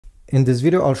In this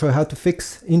video, I'll show you how to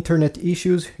fix internet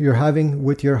issues you're having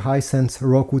with your Hisense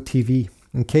Roku TV.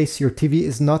 In case your TV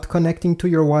is not connecting to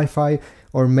your Wi-Fi,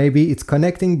 or maybe it's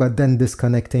connecting but then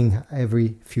disconnecting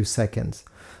every few seconds.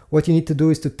 What you need to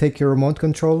do is to take your remote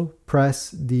control,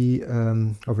 press the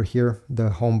over here the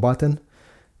home button,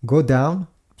 go down,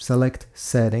 select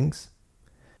settings.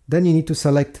 Then you need to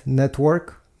select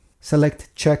network,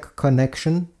 select check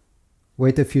connection,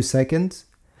 wait a few seconds.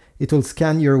 It will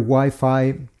scan your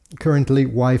currently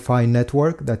Wi-Fi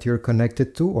network that you're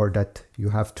connected to or that you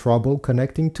have trouble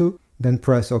connecting to. Then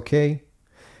press OK.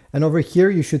 And over here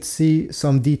you should see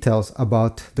some details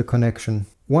about the connection.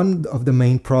 One of the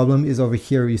main problem is over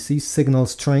here. You see signal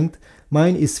strength.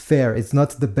 Mine is fair, it's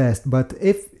not the best, but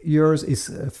if yours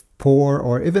is poor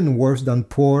or even worse than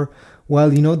poor,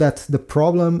 well, you know that the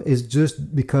problem is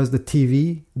just because the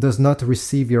TV does not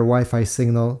receive your Wi-Fi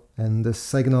signal and the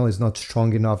signal is not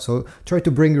strong enough. So try to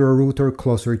bring your router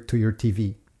closer to your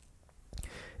TV.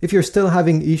 If you're still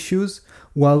having issues,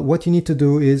 well, what you need to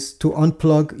do is to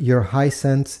unplug your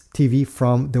Hisense TV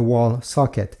from the wall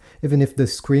socket. Even if the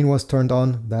screen was turned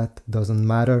on, that doesn't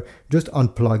matter. Just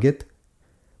unplug it.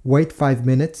 Wait 5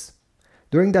 minutes.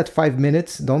 During that 5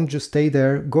 minutes, don't just stay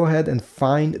there. Go ahead and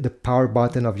find the power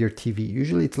button of your TV.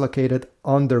 Usually it's located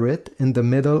under it, in the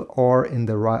middle, or on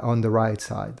the right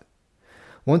side.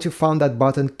 Once you found that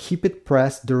button, keep it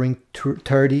pressed during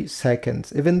 30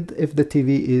 seconds. Even if the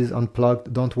TV is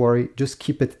unplugged, don't worry, just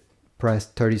keep it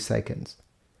pressed 30 seconds.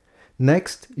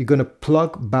 Next, you're going to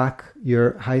plug back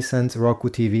your Hisense Roku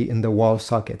TV in the wall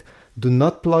socket. Do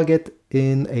not plug it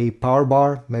in a power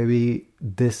bar. Maybe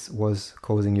this was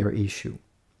causing your issue.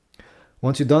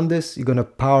 Once you've done this, you're going to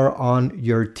power on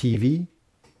your TV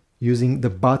using the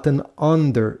button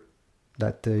under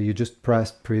that you just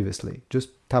pressed previously. Just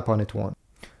tap on it once.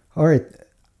 All right,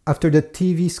 after the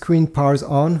TV screen powers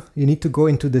on, you need to go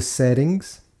into the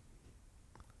settings,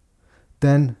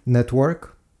 then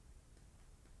network,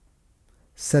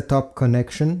 set up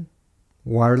connection,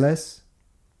 wireless,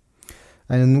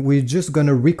 and we're just going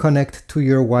to reconnect to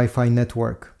your Wi-Fi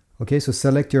network. Okay, so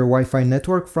select your Wi-Fi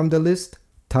network from the list,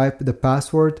 type the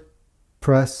password,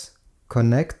 press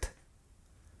connect,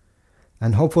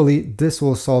 and hopefully this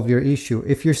will solve your issue.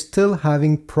 If you're still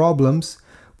having problems,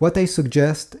 what I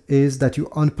suggest is that you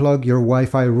unplug your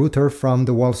Wi-Fi router from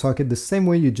the wall socket the same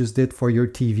way you just did for your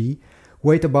TV.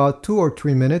 Wait about 2 or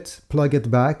 3 minutes, plug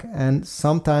it back, and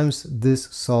sometimes this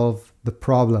solves the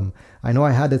problem. I know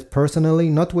I had it personally,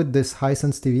 not with this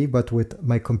Hisense TV, but with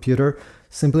my computer.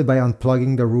 Simply by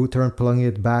unplugging the router and plugging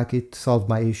it back, it solved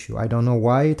my issue. I don't know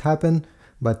why it happened,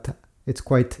 but it's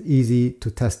quite easy to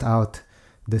test out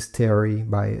this theory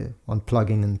by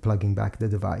unplugging and plugging back the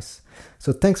device.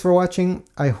 So thanks for watching.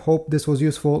 I hope this was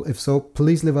useful. If so,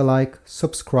 please leave a like,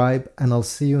 subscribe, and I'll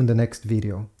see you in the next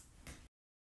video.